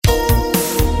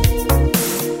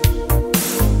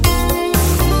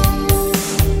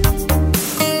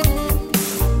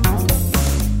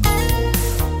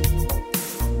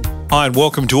Hi and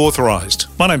welcome to Authorised.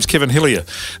 My name's Kevin Hillier.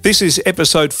 This is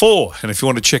episode 4, and if you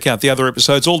want to check out the other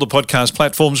episodes, all the podcast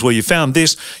platforms where you found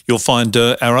this, you'll find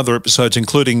our other episodes,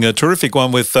 including a terrific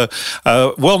one with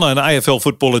well-known AFL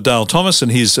footballer Dale Thomas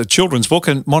and his children's book,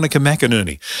 and Monica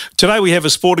McInerney. Today we have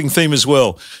a sporting theme as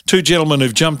well. Two gentlemen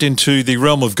who've jumped into the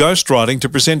realm of ghostwriting to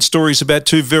present stories about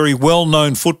two very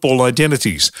well-known football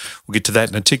identities. We'll get to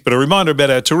that in a tick, but a reminder about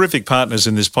our terrific partners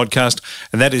in this podcast,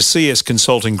 and that is CS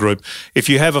Consulting Group. If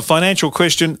you have a financial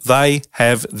question, they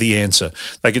have the answer.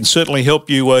 They can certainly help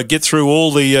you get through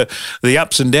all the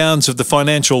ups and downs of the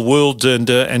financial world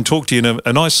and talk to you in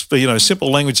a nice, simple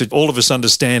language that all of us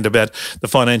understand about the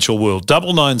financial world.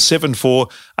 9974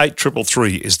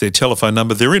 8333 is their telephone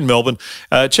number. They're in Melbourne.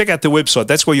 Check out their website.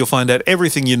 That's where you'll find out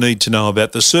everything you need to know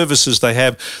about the services they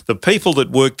have, the people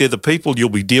that work there, the people you'll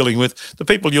be dealing with, the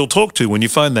people you'll talk to when you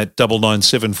phone that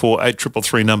 9974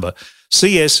 8333 number.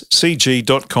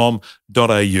 cscg.com.au.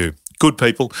 Good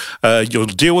people. You'll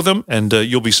deal with them and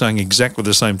you'll be saying exactly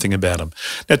the same thing about them.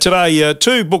 Now, today,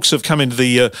 two books have come into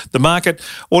the market.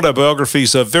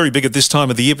 Autobiographies are very big at this time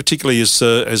of the year, particularly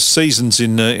as seasons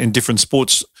in different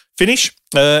sports finish,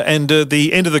 and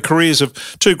the end of the careers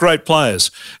of two great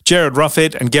players, Jarryd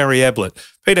Roughead and Gary Ablett.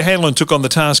 Peter Hanlon took on the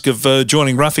task of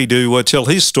joining Ruffy to tell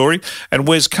his story, and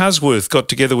Wes Cusworth got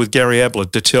together with Gary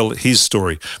Ablett to tell his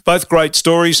story. Both great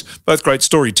stories, both great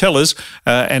storytellers,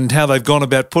 and how they've gone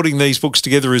about putting these books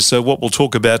together is what we'll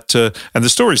talk about, and the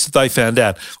stories that they found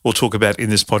out we'll talk about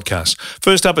in this podcast.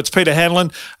 First up, it's Peter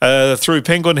Hanlon. Through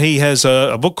Penguin, he has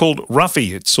a book called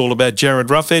Ruffy. It's all about Jarryd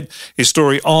Roughead, his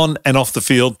story on and off the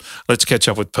field. Let's catch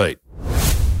up with Pete.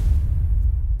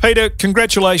 Peter,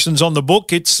 congratulations on the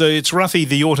book. It's Ruffy,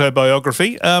 the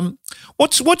autobiography.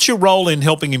 What's your role in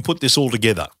helping him put this all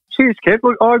together? Cheers, Kev.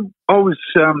 Look, I was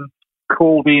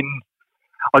called in.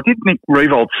 I did Nick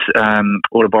Riewoldt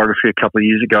autobiography a couple of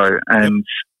years ago, and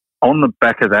on the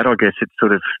back of that, I guess it's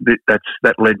sort of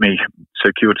that led me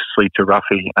circuitously to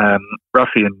Ruffy.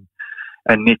 Ruffy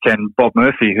and Nick and Bob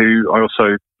Murphy, who I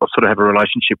sort of have a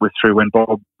relationship with through when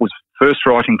Bob was first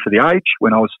writing for The Age,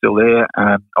 when I was still there.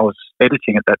 I was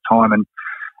editing at that time, and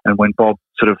when Bob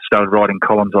sort of started writing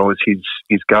columns, I was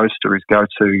his ghost or his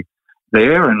go-to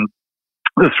there. And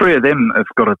the three of them have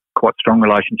got a quite strong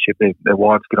relationship. Their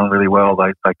wives get on really well.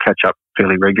 They catch up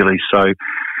fairly regularly. So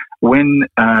when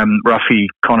Ruffy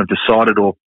kind of decided,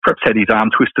 or perhaps had his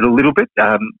arm twisted a little bit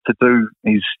to do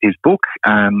his book,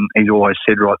 he's always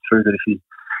said right through that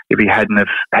if he hadn't have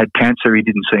had cancer, he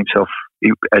didn't see himself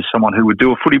as someone who would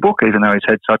do a footy book, even though he's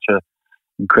had such an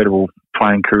incredible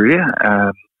playing career.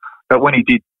 But when he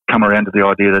did come around to the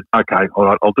idea that, okay, all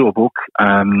right, I'll do a book,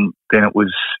 then it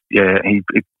was,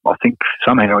 I think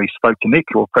somehow he spoke to Nick,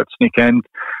 or perhaps Nick and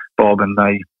Bob, and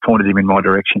they pointed him in my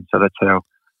direction. So that's how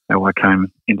I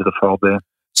came into the fold there.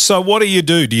 So what do?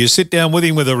 Do you sit down with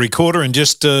him with a recorder and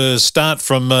just start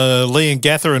from Lee and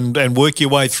Gather and work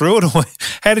your way through it? Or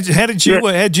how did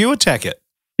you attack it?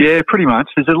 Yeah, pretty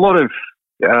much. There's a lot of,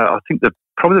 I think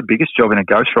probably the biggest job in a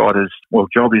ghostwriter's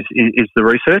job is the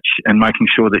research and making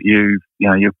sure that you're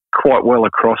quite well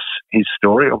across his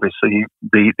story. Obviously,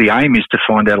 the aim is to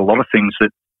find out a lot of things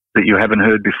that you haven't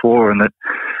heard before, and that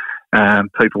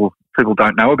people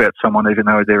don't know about someone, even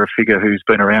though they're a figure who's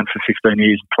been around for 15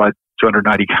 years and played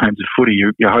 280 games of footy.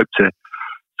 You hope to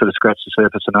sort of scratch the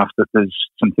surface enough that there's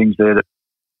some things there that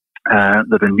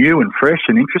are new and fresh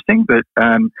and interesting. But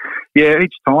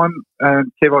each time,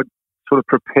 Kev, I'd sort of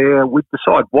prepare. We'd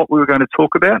decide what we were going to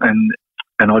talk about, and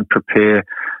I'd prepare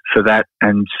for that.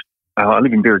 And I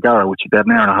live in Birregurra, which is about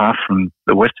an hour and a half from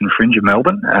the western fringe of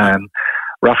Melbourne.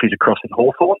 Ruffy's across in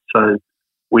Hawthorn, so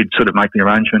we'd sort of make the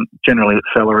arrangement. Generally, it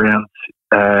fell around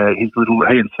he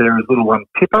and Sarah's little one,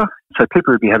 Pippa. So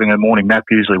Pippa would be having a morning nap.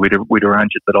 Usually we'd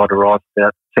arrange it that I'd arrive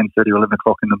about 10:30 or 11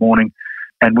 o'clock in the morning,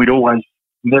 and we'd always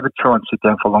never try and sit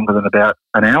down for longer than about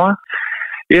an hour.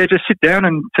 Yeah, just sit down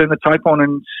and turn the tape on,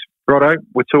 and righto,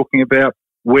 we're talking about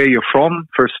where you're from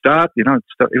for a start.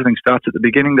 Everything starts at the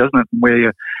beginning, doesn't it? Where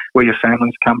your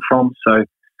families come from. So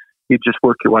you just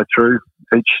work your way through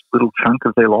each little chunk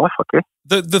of their life, I guess.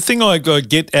 The thing I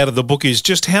get out of the book is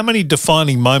just how many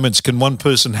defining moments can one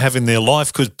person have in their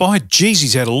life? Because, by geez,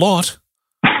 he's had a lot.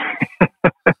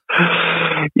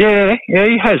 Yeah,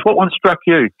 he has. What one struck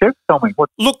you? Kev, tell me.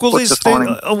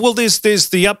 There's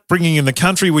the upbringing in the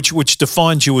country which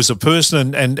defines you as a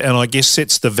person and I guess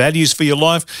sets the values for your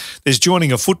life. There's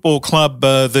joining a football club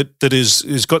that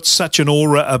has got such an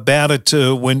aura about it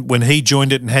when he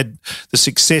joined it and had the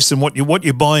success, and what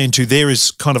you buy into there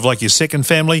is kind of like your second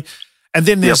family. And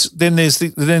then there's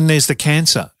the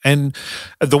cancer, and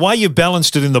the way you've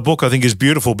balanced it in the book, I think, is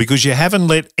beautiful because you haven't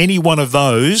let any one of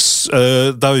those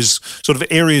sort of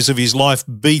areas of his life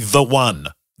be the one.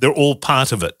 They're all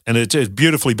part of it, and it's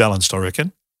beautifully balanced, I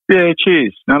reckon. Yeah,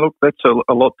 cheers. Now, look, that's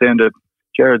a lot down to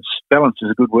Jared's balance.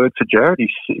 Is a good word for Jared.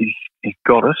 He's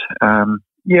got it. I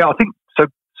think so.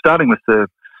 Starting with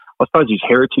I suppose his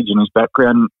heritage and his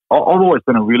background. I've always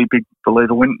been a really big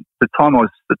believer. When the 20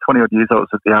 odd years I was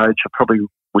at the age, I probably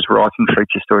was writing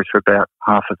feature stories for about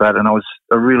half of that, and I was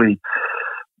a really,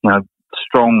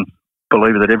 strong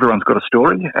believer that everyone's got a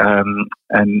story,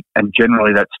 and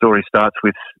generally that story starts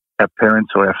with our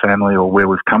parents or our family or where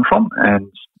we've come from.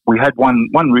 And we had one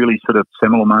really sort of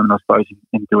seminal moment, I suppose,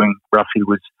 in doing Ruffy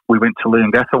was we went to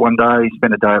Leongatha one day,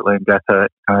 spent a day at Leongatha,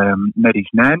 met his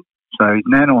nan. So his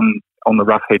nan on the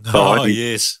Roughhead side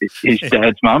is his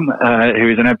dad's mum, who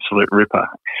is an absolute ripper.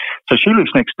 So she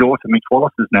lives next door to Mitch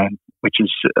Wallace's nan, which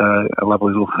is a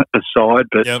lovely little aside,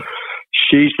 but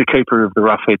she's the keeper of the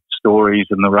Roughhead stories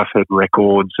and the Roughhead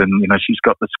records, and she's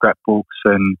got the scrapbooks,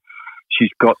 and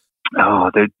she's got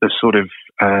the sort of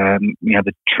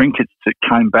the trinkets that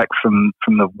came back from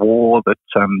the war that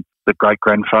the great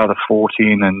grandfather fought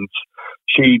in, and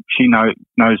she knows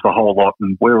the whole lot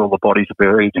and where all the bodies are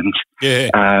buried, and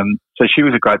so she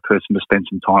was a great person to spend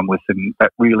some time with, and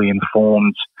that really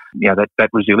informed that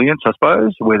resilience, I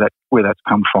suppose, where that's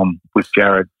come from with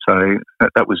Jared. So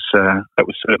that was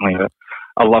certainly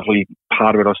a lovely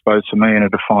part of it, I suppose, for me, and a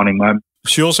defining moment.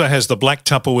 She also has the black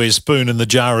Tupperware spoon and the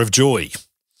jar of joy.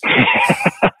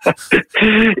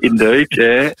 Indeed,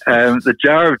 yeah. The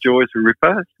jar of joy is a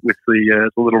ripper with the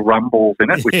little rum balls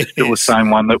in it, which is still the same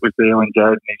one that was there when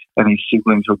Jared and his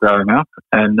siblings were growing up.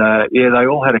 And they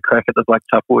all had a crack at the black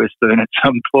Tupperware spoon at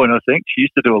some point, I think. She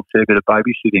used to do a fair bit of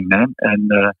babysitting then,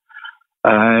 and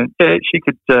she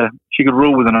could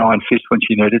rule with an iron fist when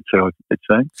she needed to, it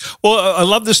seems. Well, I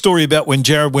love the story about when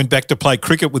Jared went back to play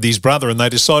cricket with his brother, and they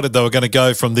decided they were going to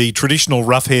go from the traditional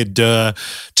Roughhead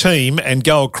team and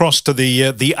go across to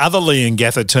the other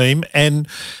Leongatha team, and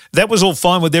that was all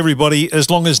fine with everybody as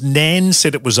long as Nan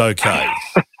said it was okay.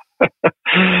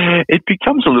 It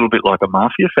becomes a little bit like a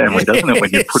mafia family, doesn't it,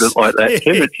 when you put it like that,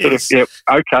 Tim? It's sort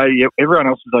of, everyone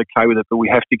else is okay with it, but we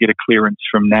have to get a clearance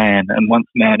from Nan, and once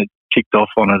Nan had kicked off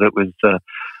on it,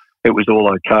 it was all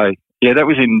okay. Yeah, that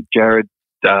was in Jared.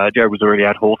 Jared was already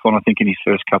at Hawthorn, I think, in his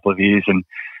first couple of years, and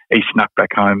he snuck back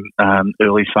home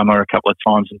early summer a couple of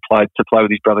times and played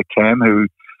with his brother Cam, who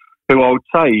I would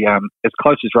say, as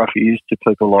close as Ruffy is to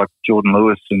people like Jordan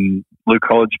Lewis and Luke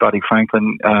Hodge, Buddy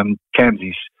Franklin, Cam's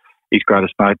his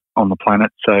greatest mate on the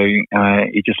planet. So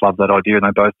he just loved that idea, and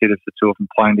they both did it, the two of them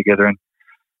playing together. And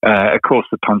of course,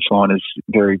 the punchline is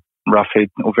very Roughhead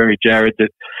or very Jared,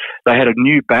 that they had a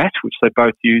new bat which they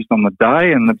both used on the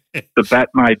day, and the bat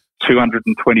made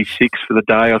 226 for the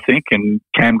day, I think, and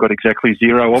Cam got exactly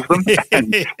 0 of them.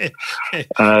 And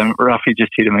Ruffy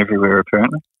just hit him everywhere,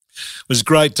 apparently. It was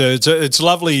great. It's a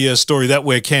lovely story that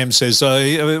where Cam says,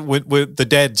 the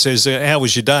dad says, how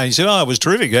was your day? He said, it was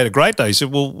terrific. I had a great day. He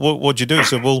said, well, what'd you do? He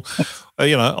said, well,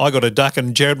 I got a duck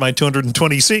and Jared made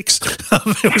 226.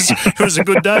 It was a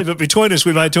good day, but between us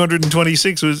we made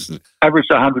 226.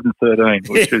 Averaged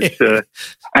 113, which is,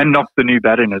 and knocked the new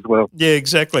bat in as well. Yeah,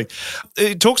 exactly.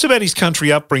 It talks about his country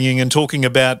upbringing and talking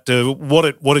about what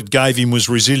it gave him was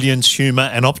resilience, humour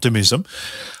and optimism.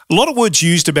 A lot of words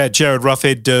used about Jared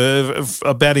Roughhead,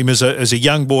 about him as a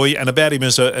young boy, and about him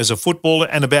as a footballer,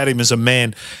 and about him as a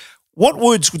man. What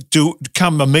words do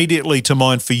come immediately to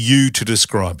mind for you to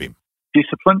describe him?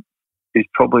 Discipline is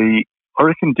probably, I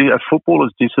reckon, a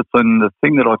footballer's discipline. The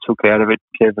thing that I took out of it,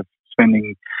 Kev, of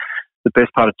spending the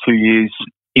best part of 2 years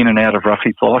in and out of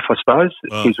Ruffy's life, I suppose,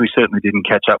 is we certainly didn't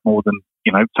catch up more than,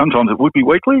 sometimes it would be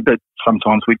weekly, but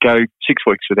sometimes we'd go 6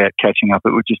 weeks without catching up.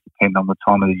 It would just depend on the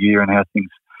time of the year and how things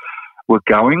were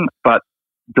going. But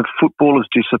the footballer's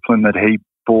discipline that he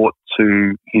brought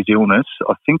to his illness,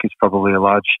 I think, is probably a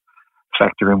large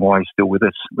factor in why he's still with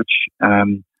us, which,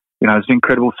 it's an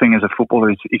incredible thing as a footballer.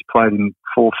 He's played in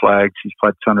 4 flags, he's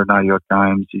played 280 odd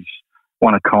games, he's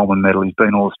won a Coleman medal, he's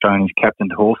been All-Australian, he's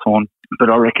captained Hawthorn. But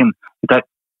I reckon that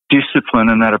discipline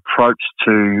and that approach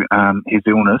to his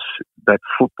illness, that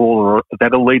footballer,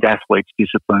 that elite athlete's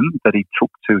discipline that he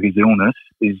took to his illness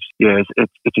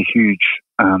it's a huge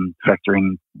factor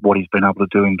in what he's been able to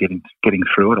do in getting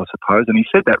through it, I suppose. And he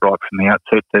said that right from the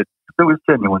outset, that there was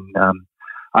genuine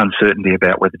uncertainty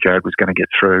about whether Jared was going to get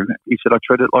through. He said, I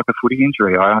treated it like a footy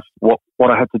injury. I asked what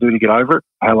I had to do to get over it,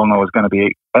 how long I was going to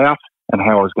be out, and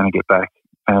how I was going to get back.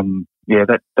 And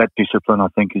that discipline, I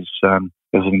think, is an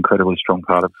incredibly strong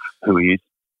part of who he is.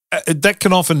 That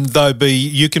can often, though,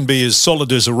 you can be as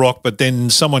solid as a rock, but then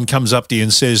someone comes up to you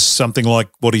and says something like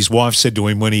what his wife said to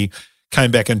him when he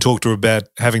came back and talked to her about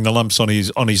having the lumps on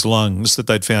his lungs that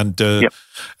they'd found.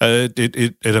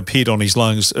 It appeared on his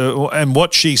lungs, and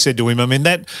what she said to him. I mean,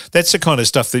 that's the kind of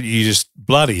stuff that you just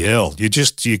bloody hell. You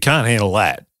can't handle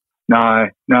that. No.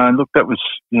 Look, that was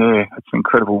it's an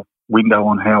incredible window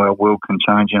on how our world can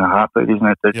change in a heartbeat, isn't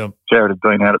it? That Jared had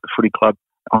been out at the footy club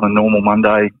on a normal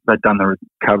Monday. They'd done the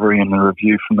recovery and the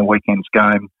review from the weekend's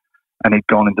game, and he'd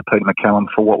gone into Peter McCallum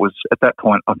for what was, at that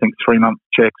point, I think 3-month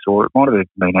checks, or it might have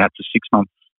been out to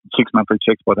 6-monthly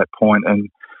checks by that point. And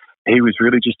he was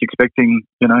really just expecting,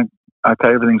 okay,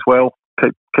 everything's well,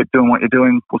 keep doing what you're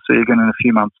doing. We'll see you again in a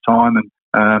few months' time.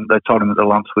 And they told him that the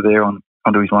lumps were there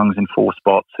onto his lungs in 4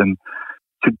 spots. And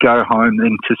to go home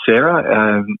then to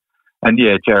Sarah,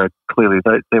 Jared, clearly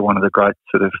they're one of the great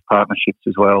sort of partnerships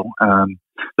as well.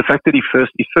 The fact that his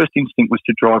first instinct was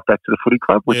to drive back to the footy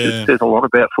club, which says a lot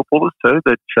about footballers too,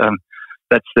 that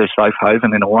that's their safe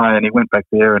haven in a way. And he went back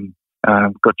there and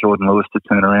got Jordan Lewis to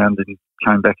turn around and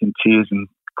came back in tears and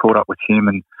caught up with him,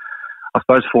 and I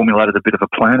suppose formulated a bit of a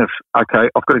plan of, okay,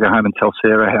 I've got to go home and tell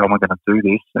Sarah how am I going to do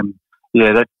this. And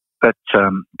that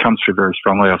comes through very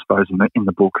strongly, I suppose, in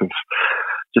the book, of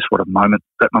just what a moment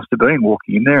that must have been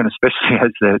walking in there, and especially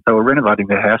as they were renovating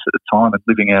their house at the time and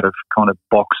living out of kind of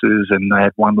boxes, and they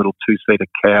had one little 2-seater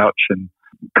couch and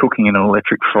cooking in an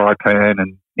electric fry pan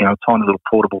and, a tiny little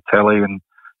portable telly, and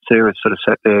Sarah sort of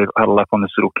sat there huddled up on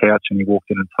this little couch, and he walked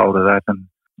in and told her that, and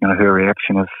her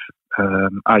reaction of,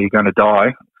 are you going to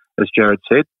die? As Jared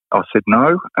said, I said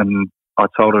no, and I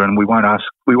told her, and we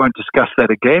won't discuss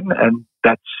that again, and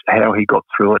that's how he got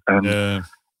through it, and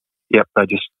they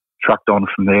just trucked on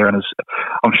from there. And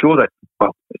I'm sure that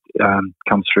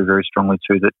comes through very strongly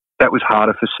too, that was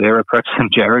harder for Sarah perhaps than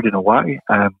Jared in a way.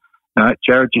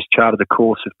 Jared just charted the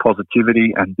course of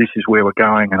positivity, and this is where we're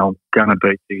going, and I'm going to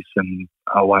beat this, and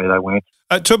away they went.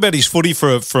 Talk about his footy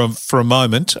for a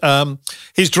moment.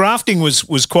 His drafting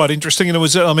was quite interesting, and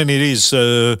it is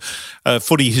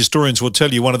footy historians will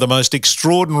tell you one of the most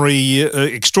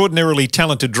extraordinarily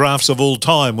talented drafts of all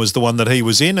time was the one that he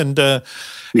was in, and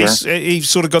he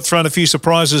sort of got thrown a few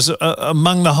surprises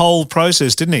among the whole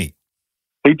process, didn't he?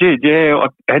 He did, yeah,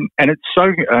 and it's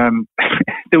so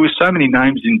there were so many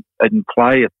names in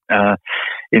play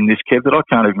in this, Kev, that I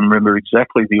can't even remember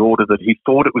exactly the order that he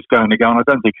thought it was going to go, and I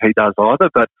don't think he does either.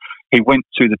 But he went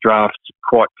to the draft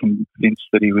quite convinced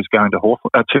that he was going to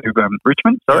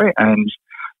Richmond, and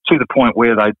to the point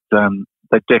where they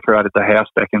decorated the house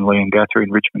back in Leongatha in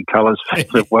Richmond colours for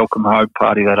the welcome home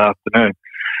party that afternoon.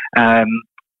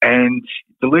 And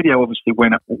the Lidio obviously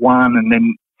went at 1, and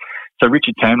then so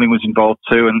Richard Tamlin was involved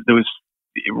too, and there was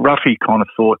Ruffy kind of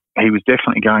thought he was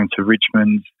definitely going to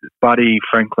Richmond. Buddy,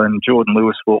 Franklin, Jordan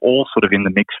Lewis were all sort of in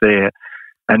the mix there,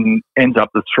 and ends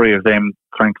up the 3 of them,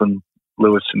 Franklin,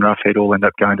 Lewis and Roughhead, all end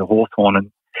up going to Hawthorn.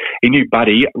 And he knew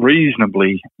Buddy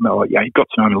reasonably, he got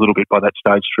to know him a little bit by that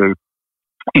stage through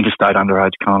interstate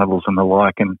underage carnivals and the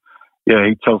like, and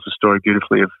he tells the story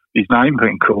beautifully of his name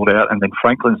being called out, and then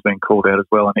Franklin's been called out as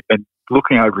well, and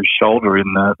looking over his shoulder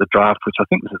in the draft, which I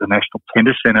think was at the National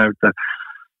Tender Centre,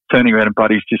 turning around, and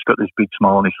Buddy's just got this big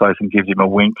smile on his face and gives him a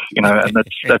wink, and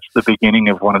that's the beginning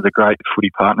of one of the great footy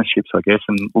partnerships, I guess,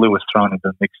 and Lewis thrown into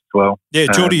the mix as well. Yeah,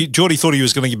 Geordie thought he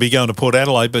was going to be going to Port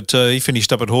Adelaide, but he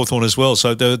finished up at Hawthorn as well.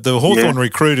 So the Hawthorn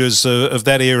recruiters of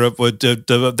that era,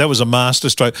 that was a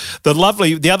masterstroke.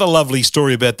 The other lovely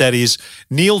story about that is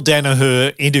Neil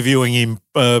Danaher interviewing him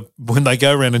when they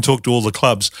go around and talk to all the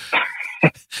clubs.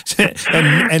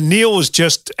 and Neil was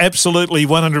just absolutely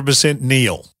 100%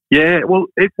 Neil. Yeah, well,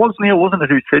 it was Neil, wasn't it,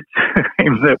 who said to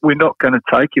him that we're not going to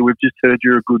take you, we've just heard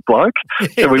you're a good bloke,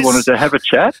 so we wanted to have a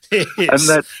chat. Yes. And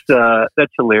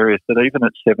that's hilarious that even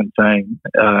at 17,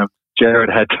 Jared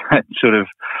had that sort of,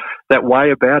 that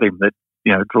way about him that,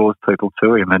 draws people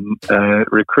to him. And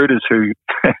recruiters and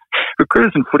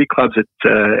footy clubs at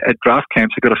draft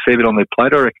camps have got a fair bit on their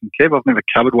plate, I reckon, Kev. I've never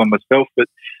covered one myself, but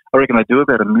I reckon they do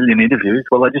about 1 million interviews.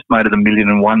 Well, they just made it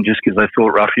 1,000,001 just because they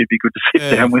thought Ruffy would be good to sit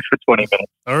down with for 20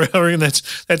 minutes. I reckon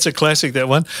that's a classic, that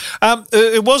one.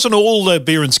 It wasn't all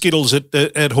beer and skittles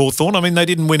at Hawthorn. I mean, they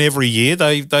didn't win every year.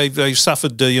 They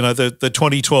suffered. The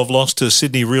 2012 loss to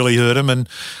Sydney really hurt them, and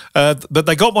but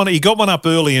they got one. He got one up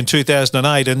early in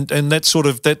 2008, and that sort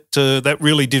of that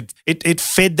really did it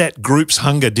fed that group's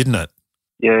hunger, didn't it?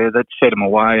 Yeah, that set them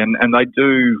away, and they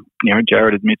do.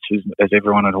 Jared admits, as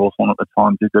everyone at Hawthorn at the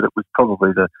time did, that it was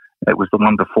probably the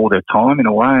one before their time in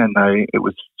a way, and it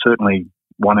was certainly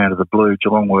one out of the blue.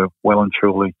 Geelong were well and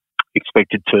truly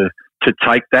expected to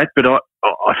take that, but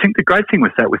I think the great thing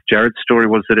with Jared's story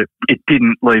was that it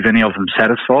didn't leave any of them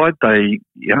satisfied. They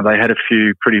had a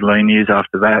few pretty lean years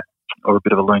after that, or a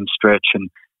bit of a lean stretch. And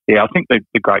I think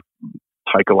the great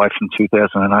takeaway from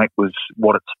 2008 was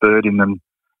what it spurred in them.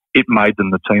 It made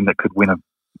them the team that could win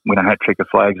a hat-trick of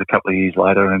flags a couple of years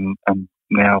later, and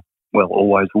now, well,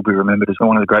 always will be remembered as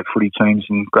one of the great footy teams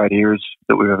in great eras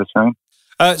that we've ever seen.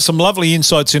 Some lovely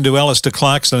insights into Alistair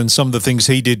Clarkson and some of the things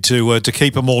he did to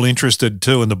keep them all interested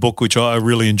too in the book, which I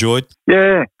really enjoyed.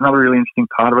 Yeah, another really interesting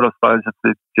part of it, I suppose, is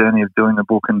the journey of doing the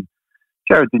book. And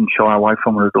Jared didn't shy away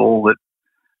from it at all. That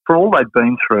for all they'd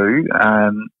been through,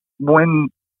 when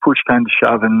push came to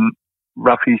shove and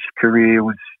Ruffy's career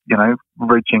was,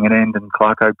 reaching an end, and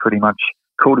Clarko pretty much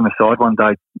called him aside one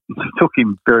day, took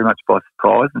him very much by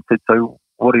surprise and said, "So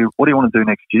what do you want to do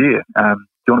next year?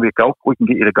 Do you want to be a Gold? We can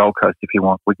get you to Gold Coast if you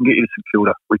want. We can get you to St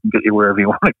Kilda. We can get you wherever you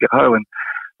want to go." And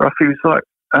Ruffy was like,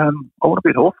 "I want to be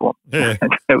at Hawthorn." Yeah.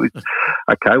 And it was,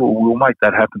 okay, well, we'll make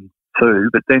that happen too.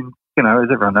 But then, as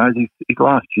everyone knows, his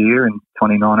last year in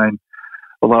 2019,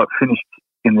 although it finished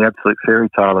in the absolute fairy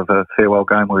tale of a farewell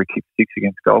game where he kicked 6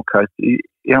 against Gold Coast, he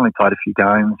only played a few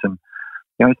games, and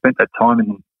he spent that time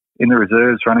in the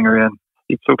reserves running around.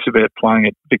 He talks about playing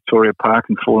at Victoria Park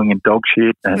and falling in dog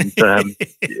shit, and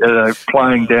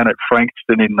playing down at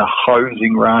Frankston in the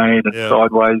hosing rain and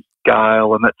sideways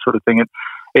gale and that sort of thing.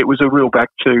 It was a real back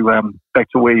to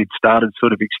where he'd started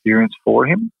sort of experience for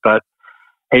him. But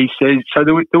he says, so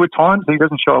there were times he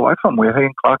doesn't shy away from where he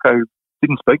and Clarko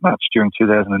didn't speak much during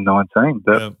 2019.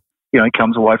 But he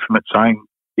comes away from it saying,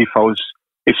 if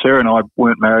Sarah and I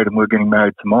weren't married and we're getting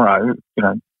married tomorrow,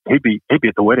 he'd be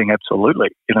at the wedding. Absolutely.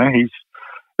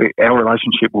 Our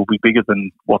relationship will be bigger than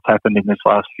what's happened in this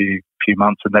last few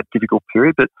months and that difficult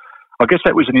period. But I guess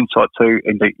that was an insight too.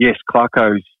 And yes,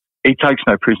 Clarko's, he takes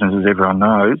no prisoners, as everyone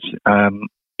knows.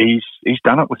 He's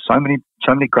done it with so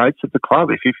many greats of the club.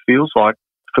 If he feels like,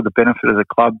 for the benefit of the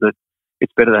club, that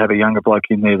it's better to have a younger bloke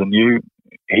in there than you,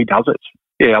 he does it.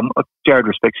 Yeah, Jared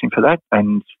respects him for that,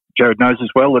 and Jared knows as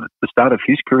well that at the start of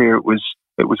his career, it was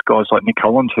guys like Nick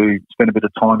Holland who spent a bit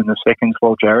of time in the seconds,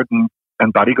 while Jared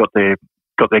and Buddy got their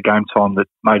game time that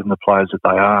made them the players that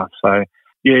they are. So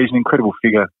yeah, he's an incredible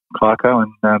figure, Clarko,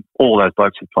 and all those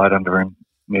blokes who played under him.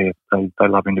 Yeah, they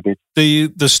love him to bits.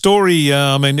 The story,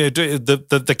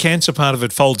 the cancer part of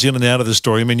it folds in and out of the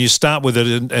story. I mean, you start with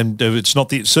it, and it's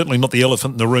certainly not the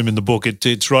elephant in the room in the book.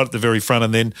 It's right at the very front,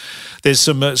 and then there's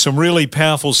some really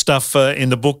powerful stuff in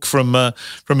the book from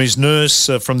his nurse,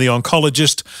 from the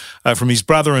oncologist, from his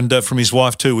brother, and from his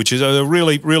wife too, which is a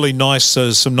really, really nice,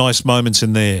 some nice moments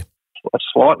in there. A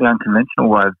slightly unconventional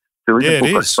way of doing the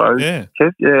book, I suppose. Yeah,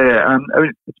 Kev. Yeah.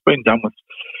 It's been done with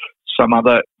some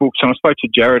other books, and I spoke to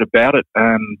Jared about it,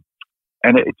 and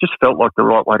it just felt like the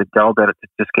right way to go about it, to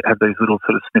just have these little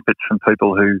sort of snippets from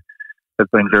people who have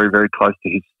been very, very close to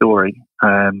his story.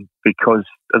 Because,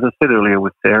 as I said earlier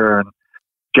with Sarah, and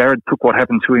Jared took what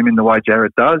happened to him in the way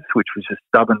Jared does, which was just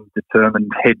stubborn, determined,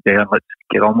 head down, let's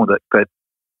get on with it. But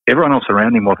everyone else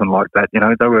around him wasn't like that.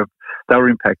 They were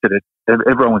impacted.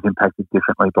 Everyone was impacted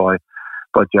differently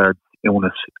by Jared's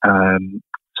illness.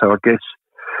 So I guess,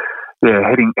 yeah,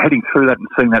 heading through that and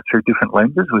seeing that through different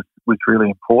lenses was really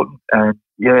important. And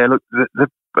yeah, look,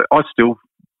 I still,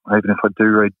 even if I do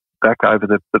read back over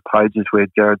the pages where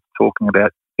Jared's talking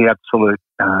about the absolute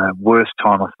worst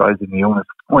time, I suppose, in the illness,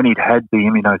 when he'd had the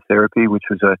immunotherapy, which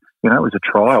was it was a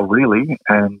trial really,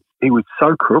 and he was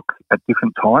so crook at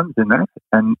different times in that,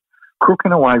 and crook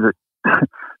in a way that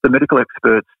the medical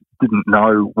experts didn't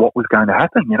know what was going to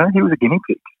happen. He was a guinea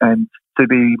pig, and to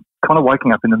be kind of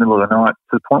waking up in the middle of the night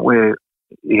to the point where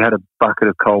he had a bucket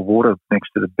of cold water next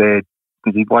to the bed,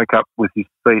 because he'd wake up with his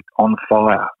feet on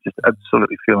fire, just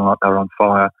absolutely feeling like they were on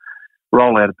fire,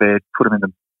 roll out of bed, put them in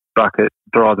the bucket,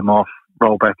 dry them off,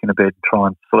 roll back into bed, try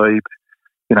and sleep.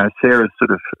 Sarah's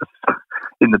sort of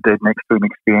in the bed next to him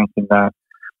experiencing that.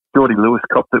 Geordie Lewis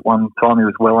copped it one time. He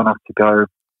was well enough to go,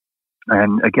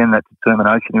 and again, that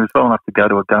determination. He was well enough to go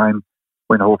to a game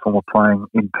when Hawthorn were playing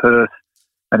in Perth,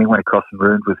 and he went across and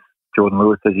roomed with Jordan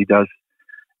Lewis, as he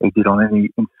did on any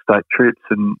interstate trips,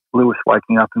 and Lewis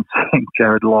waking up and seeing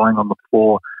Jared lying on the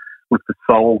floor with the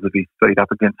soles of his feet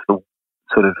up against the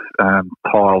sort of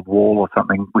tiled wall or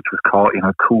something, which was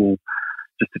cool,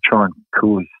 just to try and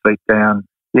cool his feet down.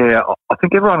 Yeah, I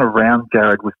think everyone around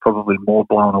Jared was probably more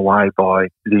blown away by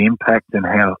the impact and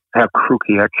how crook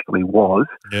he actually was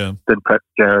than perhaps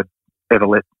Jared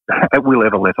will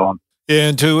ever let on. Yeah,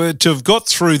 and to have got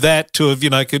through that, to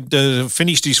have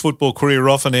finished his football career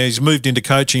off, and he's moved into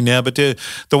coaching now. But the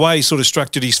way he sort of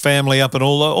structured his family up and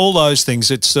all those things,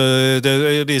 it's a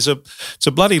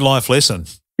bloody life lesson.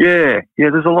 Yeah,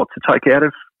 there's a lot to take out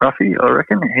of Ruffy, I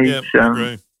reckon. He's,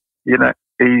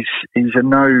 he's a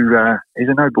no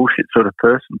bullshit sort of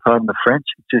person. Pardon the French.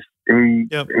 He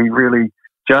really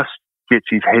just gets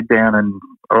his head down and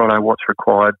righto, what's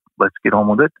required? Let's get on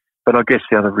with it. But I guess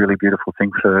the other really beautiful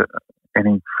thing as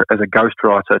a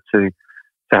ghostwriter to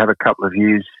have a couple of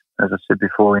years, as I said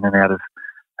before, in and out of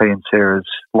he and Sarah's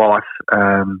life.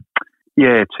 To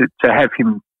have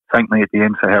him thank me at the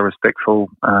end for how respectful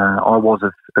I was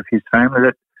of his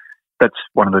family. That's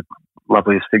one of the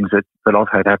loveliest things that I've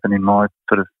had happen in my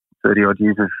sort of 30-odd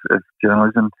years of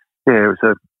journalism. Yeah,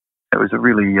 it was a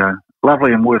really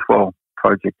lovely and worthwhile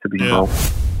project to be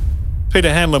involved.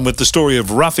 Peter Hanlon with the story of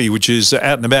Ruffy, which is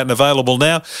out and about and available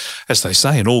now, as they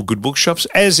say, in all good bookshops,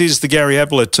 as is the Gary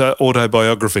Ablett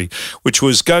autobiography, which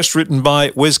was ghostwritten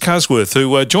by Wes Cusworth,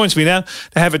 who joins me now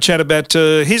to have a chat about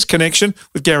his connection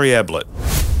with Gary Ablett.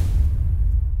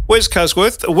 Wes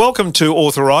Cusworth, welcome to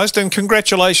Authorised and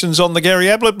congratulations on the Gary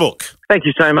Ablett book. Thank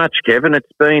you so much, Kevin.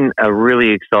 It's been a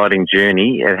really exciting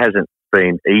journey. It hasn't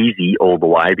been easy all the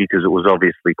way because it was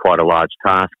obviously quite a large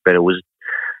task, but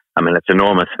it's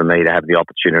enormous for me to have the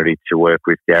opportunity to work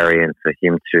with Gary, and for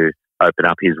him to open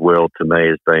up his world to me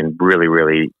has been really,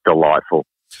 really delightful.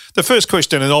 The first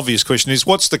question, an obvious question, is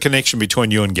what's the connection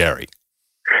between you and Gary?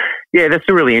 Yeah, that's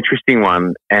a really interesting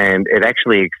one, and it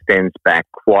actually extends back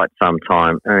quite some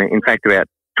time. In fact, about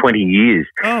 20 years.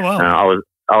 Oh, wow.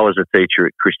 I was a teacher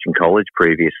at Christian College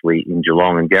previously in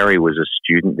Geelong, and Gary was a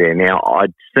student there. Now,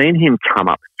 I'd seen him come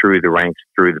up through the ranks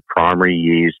through the primary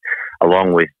years,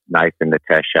 along with Nathan,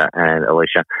 Natasha and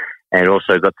Alicia, and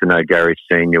also got to know Gary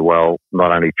Senior well,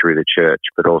 not only through the church,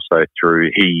 but also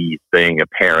through he being a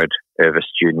parent of a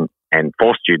student and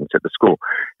 4 students at the school.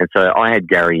 And so I had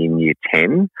Gary in year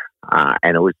 10,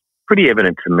 and it was pretty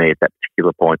evident to me at that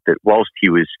particular point that whilst he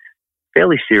was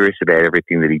fairly serious about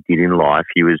everything that he did in life,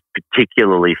 he was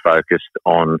particularly focused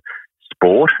on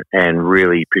sport and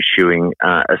really pursuing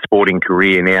a sporting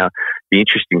career. Now, the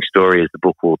interesting story, as the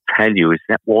book will tell you, is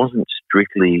that wasn't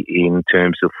strictly in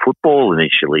terms of football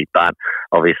initially, but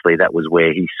obviously that was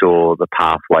where he saw the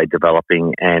pathway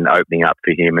developing and opening up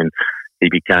for him, and he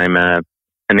became an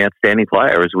outstanding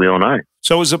player, as we all know.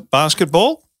 So was it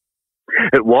basketball?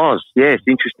 It was, yes.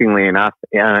 Interestingly enough,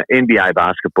 NBA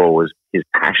basketball was his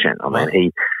passion. I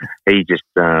mean, he just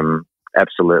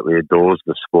absolutely adores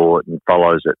the sport and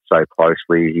follows it so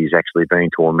closely. He's actually been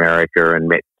to America and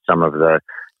met some of the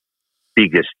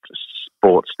biggest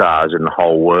sports stars in the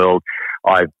whole world.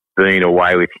 I've been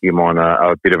away with him on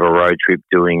a bit of a road trip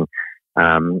doing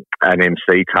an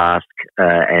MC task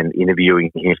and interviewing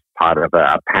him as part of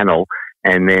a panel,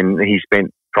 and then he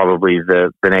spent probably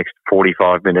the next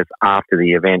 45 minutes after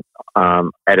the event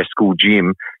at a school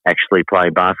gym actually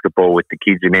playing basketball with the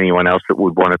kids and anyone else that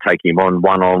would want to take him on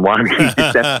one-on-one. He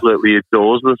just absolutely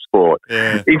adores the sport.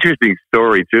 Yeah. Interesting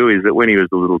story too is that when he was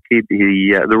a little kid,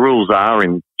 the rules are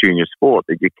in junior sport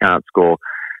that you can't score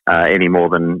any more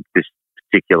than this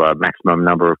particular maximum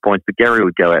number of points, but Gary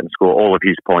would go out and score all of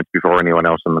his points before anyone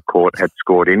else on the court had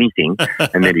scored anything,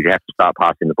 and then he'd have to start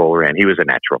passing the ball around. He was a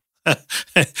natural.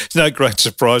 No great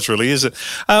surprise, really, is it?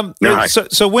 No.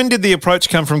 So when did the approach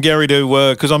come from Gary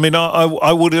to, because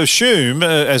I would assume,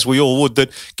 as we all would,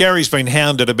 that Gary's been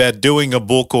hounded about doing a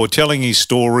book or telling his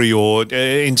story or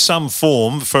in some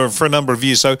form for a number of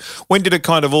years. So when did it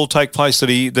kind of all take place that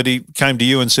he came to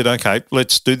you and said, okay,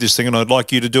 let's do this thing and I'd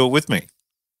like you to do it with me?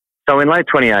 So in late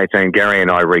 2018, Gary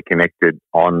and I reconnected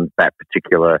on that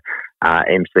particular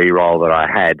MC role that I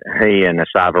had. He and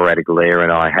Asava Radigalea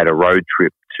and I had a road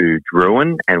trip to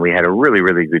Drouin, and we had a really,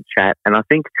 really good chat. And I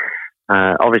think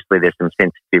obviously there's some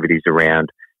sensitivities around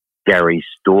Gary's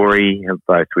story,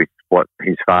 both with what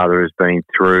his father has been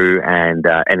through and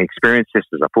experience just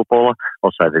as a footballer,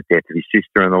 also the death of his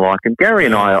sister and the like. And Gary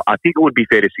and I think it would be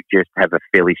fair to suggest, have a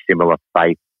fairly similar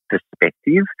faith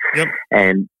perspective. Yep.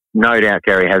 And no doubt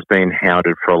Gary has been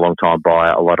hounded for a long time by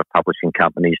a lot of publishing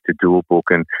companies to do a book,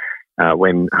 and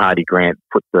when Hardy Grant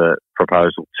put the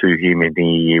proposal to him and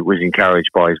he was encouraged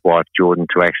by his wife Jordan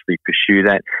to actually pursue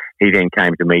that, he then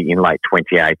came to me in late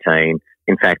 2018.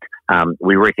 In fact,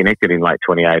 we reconnected in late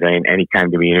 2018 and he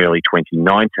came to me in early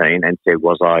 2019 and said,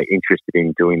 was I interested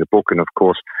in doing the book? And of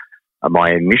course,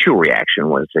 my initial reaction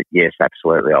was that, yes,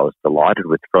 absolutely, I was delighted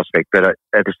with the prospect. But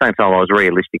at the same time, I was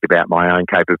realistic about my own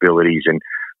capabilities, and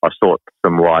I sought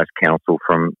some wise counsel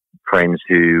from friends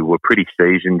who were pretty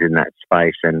seasoned in that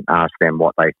space and asked them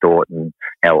what they thought and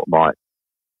how it might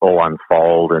all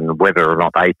unfold and whether or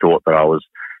not they thought that I was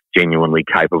genuinely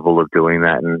capable of doing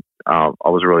that. And I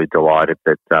was really delighted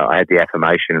that I had the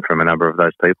affirmation from a number of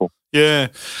those people. Yeah.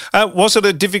 Was it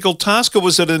a difficult task, or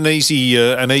was it an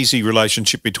easy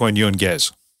relationship between you and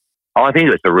Gaz? I think it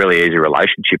was a really easy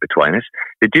relationship between us.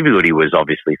 The difficulty was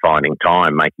obviously finding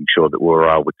time, making sure that we were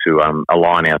able to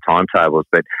align our timetables.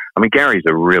 But, I mean, Gary's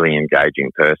a really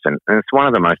engaging person, and it's one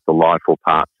of the most delightful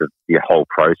parts of the whole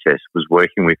process was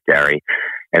working with Gary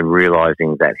and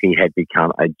realising that he had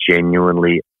become a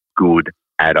genuinely good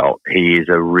adult. He is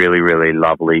a really, really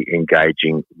lovely,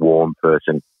 engaging, warm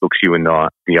person, looks you in the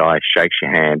eye, shakes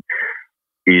your hand,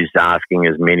 is asking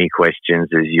as many questions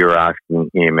as you're asking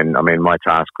him. And I mean, my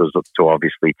task was to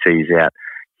obviously tease out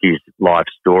his life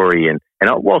story. And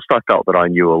whilst I felt that I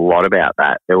knew a lot about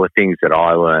that, there were things that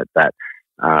I learned that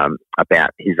about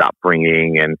his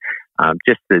upbringing and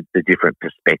just the different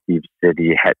perspectives that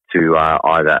he had to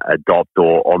either adopt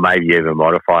or maybe even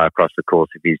modify across the course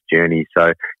of his journey.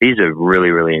 So he's a really,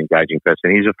 really engaging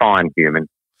person. He's a fine human.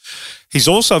 He's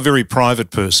also a very private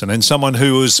person and someone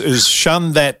who has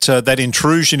shunned that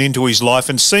intrusion into his life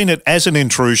and seen it as an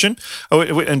intrusion,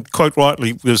 and quite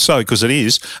rightly so, because it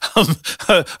is,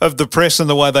 of the press and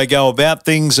the way they go about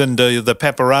things and the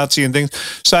paparazzi and things.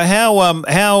 So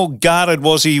how guarded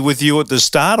was he with you at the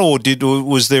start, or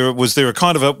was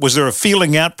there a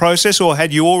feeling out process, or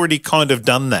had you already kind of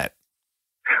done that?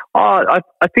 I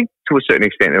think to a certain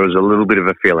extent there was a little bit of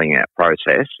a feeling out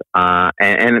process,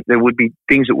 and there would be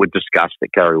things that were discussed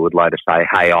that Gary would later say,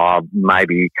 hey,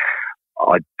 maybe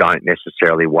I don't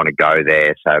necessarily want to go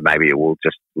there, so maybe we'll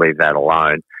just leave that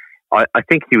alone. I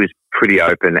think he was pretty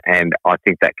open, and I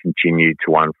think that continued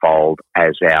to unfold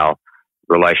as our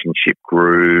relationship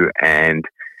grew and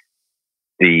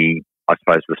the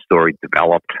story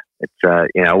developed. It's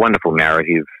a wonderful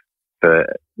narrative for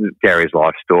Gary's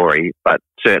life story, but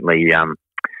certainly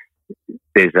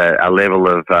there's a level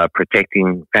of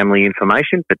protecting family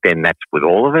information, but then that's with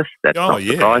all of us. That's not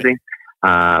surprising.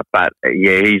 But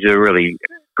he's a really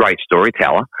great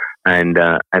storyteller, and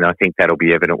I think that'll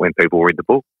be evident when people read the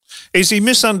book. Is he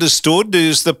misunderstood?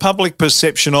 Is the public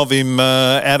perception of him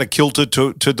out of kilter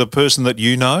to the person that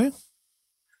you know?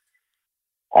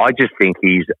 I just think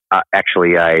he's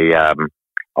actually a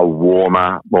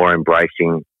warmer, more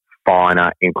embracing,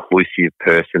 finer, inclusive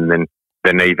person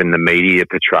than even the media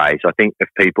portrays. I think if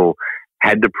people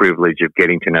had the privilege of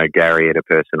getting to know Gary at a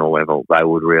personal level, they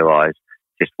would realise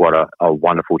just what a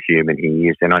wonderful human he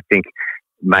is. And I think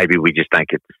maybe we just don't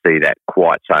get to see that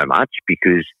quite so much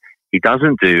because he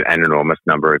doesn't do an enormous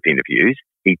number of interviews.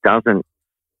 He doesn't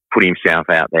put himself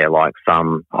out there like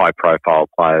some high-profile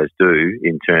players do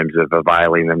in terms of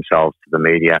availing themselves to the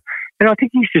media. And I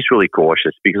think he's just really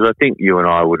cautious because I think you and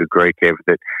I would agree, Kev,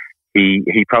 that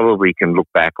he probably can look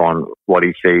back on what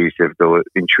he sees of the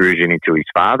intrusion into his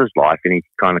father's life and he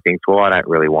kind of thinks, well, I don't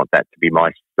really want that to be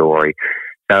my story.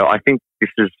 So I think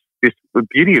the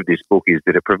beauty of this book is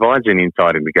that it provides an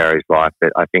insight into Gary's life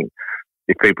that I think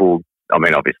if people, I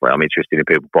mean, obviously I'm interested in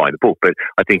people buying the book, but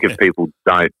I think if people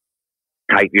don't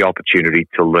take the opportunity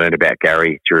to learn about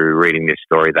Gary through reading this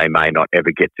story, they may not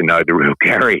ever get to know the real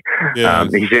Gary. Yeah.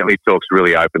 He certainly talks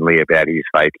really openly about his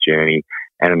faith journey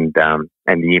and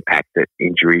the impact that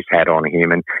injuries had on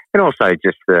him, and also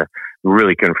just the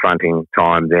really confronting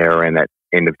time there and that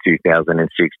end of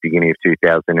 2006, beginning of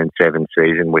 2007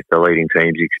 season with the leading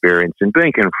team's experience and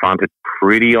being confronted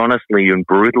pretty honestly and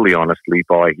brutally honestly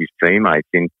by his teammates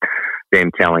in them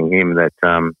telling him that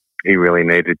he really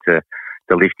needed to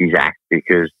lift his act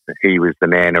because he was the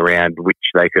man around which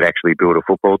they could actually build a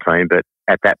football team. But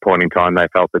at that point in time, they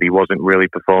felt that he wasn't really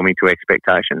performing to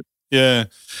expectations. Yeah.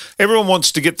 Everyone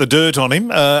wants to get the dirt on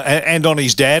him and on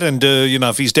his dad. And,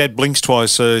 if his dad blinks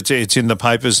twice, it's in the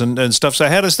papers and stuff. So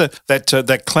how does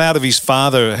that cloud of his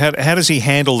father, how does he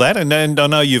handle that? And I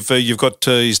know you've got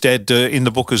his dad in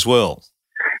the book as well.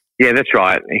 Yeah, that's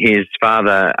right. His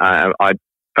father, I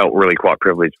felt really quite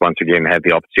privileged once again to have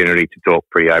the opportunity to talk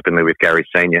pretty openly with Gary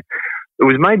Sr. It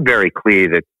was made very clear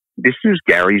that this is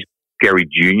Gary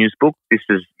Jr.'s book. This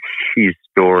is his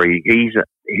story. He's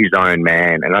his own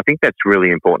man. And I think that's really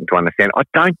important to understand. I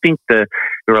don't think the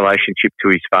relationship to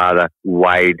his father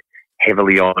weighed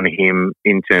heavily on him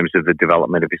in terms of the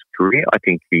development of his career. I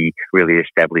think he really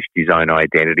established his own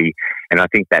identity. And I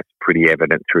think that's pretty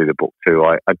evident through the book too.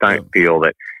 I don't feel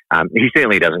that he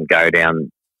certainly doesn't go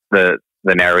down the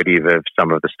narrative of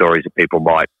some of the stories that people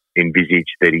might envisage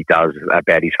that he does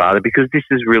about his father, because this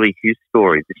is really his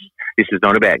story. This is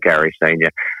not about Gary Sr.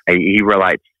 He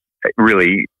relates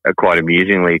really quite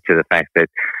amusingly to the fact that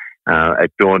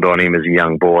it dawned on him as a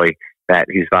young boy that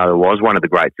his father was one of the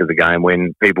greats of the game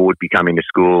when people would be coming to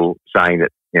school saying that,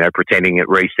 pretending at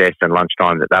recess and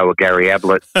lunchtime that they were Gary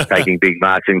Ablett, taking big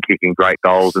marks and kicking great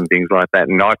goals and things like that.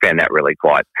 And I found that really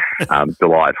quite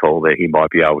delightful that he might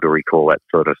be able to recall that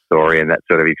sort of story and that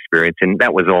sort of experience. And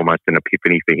that was almost an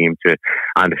epiphany for him to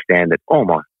understand that,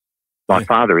 my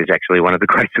father is actually one of the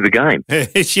greats of the game.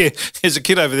 Yeah, there's a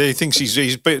kid over there who thinks he's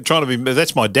trying to be.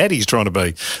 That's my dad. He's trying to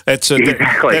be. That's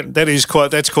exactly.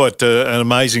 That's quite an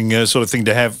amazing sort of thing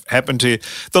to have happen to you.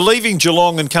 The leaving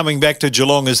Geelong and coming back to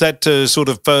Geelong, is that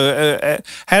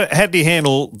how do you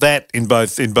handle that in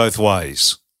both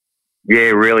ways? Yeah,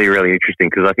 really, really interesting,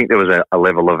 because I think there was a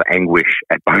level of anguish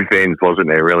at both ends, wasn't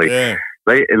there? Really. Yeah.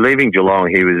 Leaving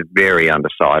Geelong, he was very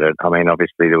undecided. I mean,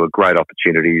 obviously there were great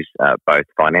opportunities, both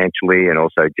financially and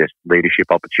also just leadership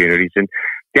opportunities. And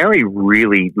Gary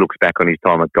really looks back on his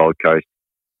time at Gold Coast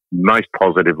most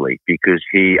positively, because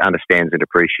he understands and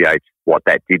appreciates what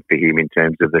that did for him in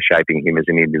terms of the shaping him as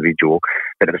an individual.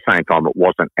 But at the same time, it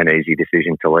wasn't an easy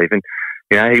decision to leave. And,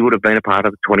 he would have been a part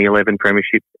of the 2011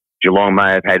 premiership. Geelong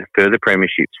may have had further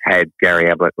premierships had Gary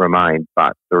Ablett remained,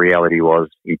 but the reality was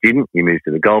he didn't. He moved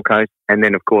to the Gold Coast. And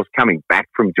then, of course, coming back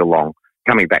to Geelong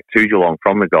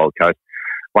from the Gold Coast,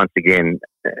 once again,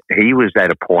 he was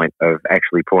at a point of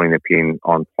actually pulling the pin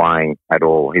on playing at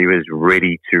all. He was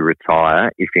ready to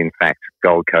retire if, in fact,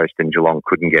 Gold Coast and Geelong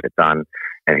couldn't get it done,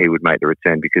 and he would make the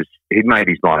return, because he'd made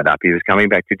his mind up. He was coming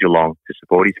back to Geelong to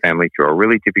support his family through a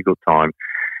really difficult time,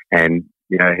 and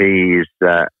he is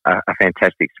a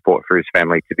fantastic support for his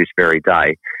family to this very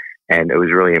day, and it was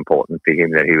really important for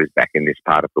him that he was back in this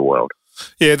part of the world.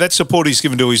 Yeah, that support he's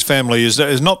given to his family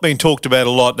has not been talked about a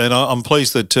lot, and I'm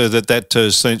pleased that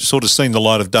sort of seen the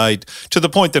light of day to the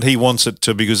point that he wants it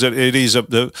to, because it is a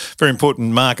very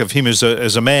important mark of him as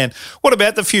a man. What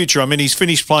about the future? I mean, he's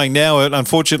finished playing now.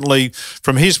 Unfortunately,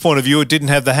 from his point of view, it didn't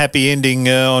have the happy ending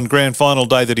on grand final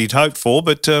day that he'd hoped for,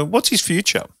 but what's his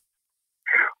future?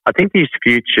 I think his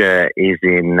future is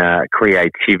in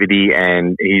creativity,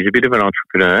 and he's a bit of an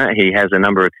entrepreneur. He has a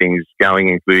number of things going,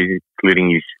 including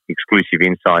his exclusive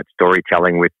insight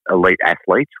storytelling with elite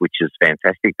athletes, which is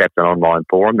fantastic. That's an online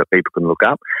forum that people can look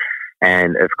up.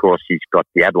 And, of course, he's got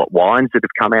the Ablett wines that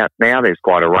have come out now. There's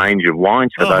quite a range of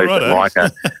wines for those that like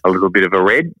a little bit of a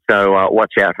red. So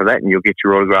watch out for that, and you'll get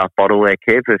your autographed bottle there,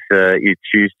 Kev, if you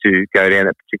choose to go down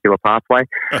that particular pathway.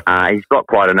 He's got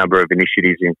quite a number of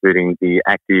initiatives, including the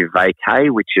Active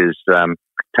Vacay, which is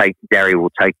Gary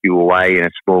will take you away in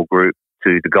a small group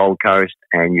to the Gold Coast,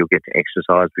 and you'll get to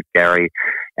exercise with Gary,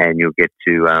 and you'll get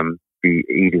to be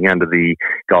eating under the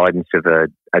guidance of a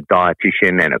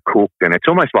dietitian and a cook, and it's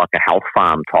almost like a health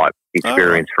farm type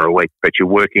experience for a week, but you're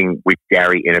working with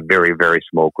Gary in a very, very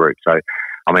small group. So,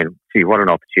 I mean, what an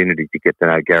opportunity to get to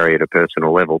know Gary at a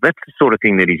personal level. That's the sort of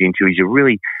thing that he's into.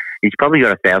 He's probably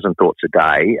got 1,000 thoughts a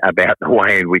day about the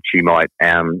way in which he might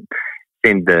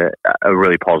send a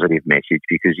really positive message,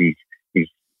 because he's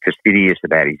fastidious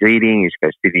about his eating, he's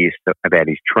fastidious about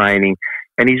his training,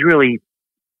 and he's really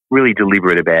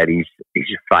deliberate about his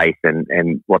faith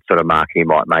and what sort of mark he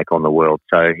might make on the world.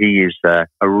 So he is a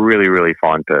really, really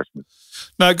fine person.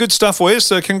 No, good stuff, Wes.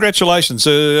 Congratulations.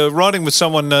 Writing with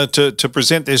someone to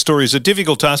present their story is a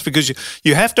difficult task, because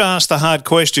you have to ask the hard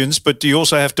questions, but you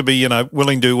also have to be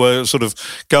willing to sort of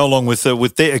go along with their,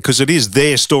 because it is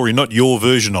their story, not your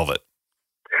version of it.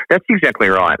 That's exactly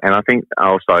right. And I think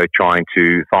also trying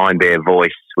to find their voice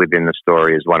within the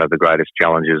story is one of the greatest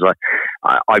challenges.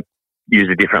 I use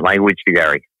a different language to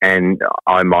Gary, and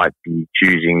I might be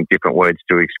choosing different words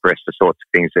to express the sorts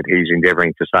of things that he's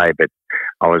endeavouring to say, but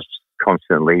I was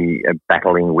constantly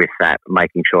battling with that,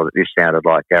 making sure that this sounded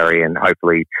like Gary, and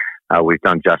hopefully we've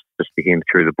done justice to him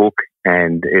through the book,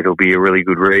 and it'll be a really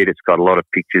good read. It's got a lot of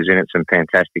pictures in it, some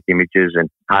fantastic images, and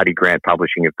Hardy Grant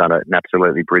Publishing have done an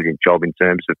absolutely brilliant job in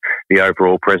terms of the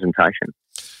overall presentation.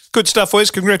 Good stuff,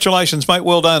 Wes. Congratulations, mate.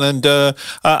 Well done, and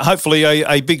hopefully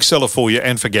a big seller for you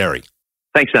and for Gary.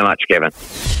 Thanks so much, Kevin.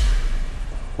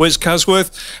 Wes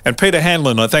Cusworth and Peter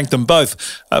Hanlon, I thank them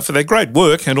both for their great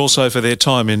work and also for their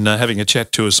time in having a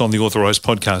chat to us on the Authorised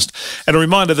podcast. And a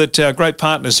reminder that our great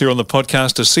partners here on the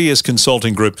podcast are CS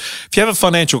Consulting Group. If you have a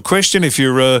financial question, if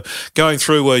you're going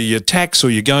through your tax,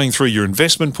 or you're going through your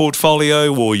investment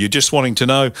portfolio, or you're just wanting to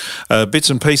know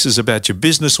bits and pieces about your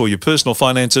business or your personal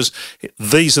finances,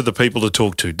 these are the people to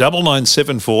talk to.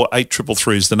 9974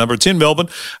 8333 is the number. It's in Melbourne.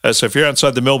 So if you're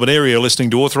outside the Melbourne area listening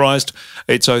to Authorised,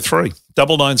 it's 03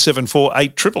 9974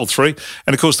 833.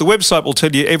 And of course, the website will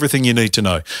tell you everything you need to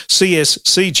know.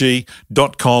 cscg.com.au.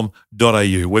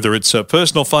 Whether it's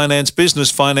personal finance,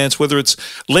 business finance, whether it's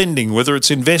lending, whether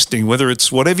it's investing, whether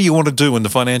it's whatever you want to do in the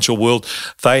financial world,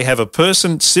 they have a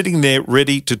person sitting there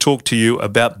ready to talk to you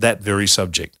about that very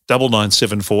subject.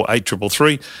 9974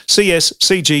 833,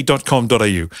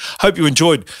 cscg.com.au. Hope you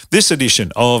enjoyed this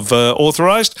edition of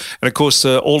Authorised. And of course,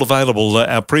 all available,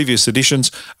 our previous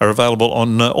editions are available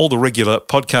on all the regular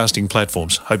podcasting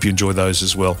platforms. Hope you enjoy those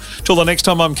as well. Till the next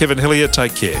time, I'm Kevin Hillier.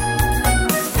 Take care.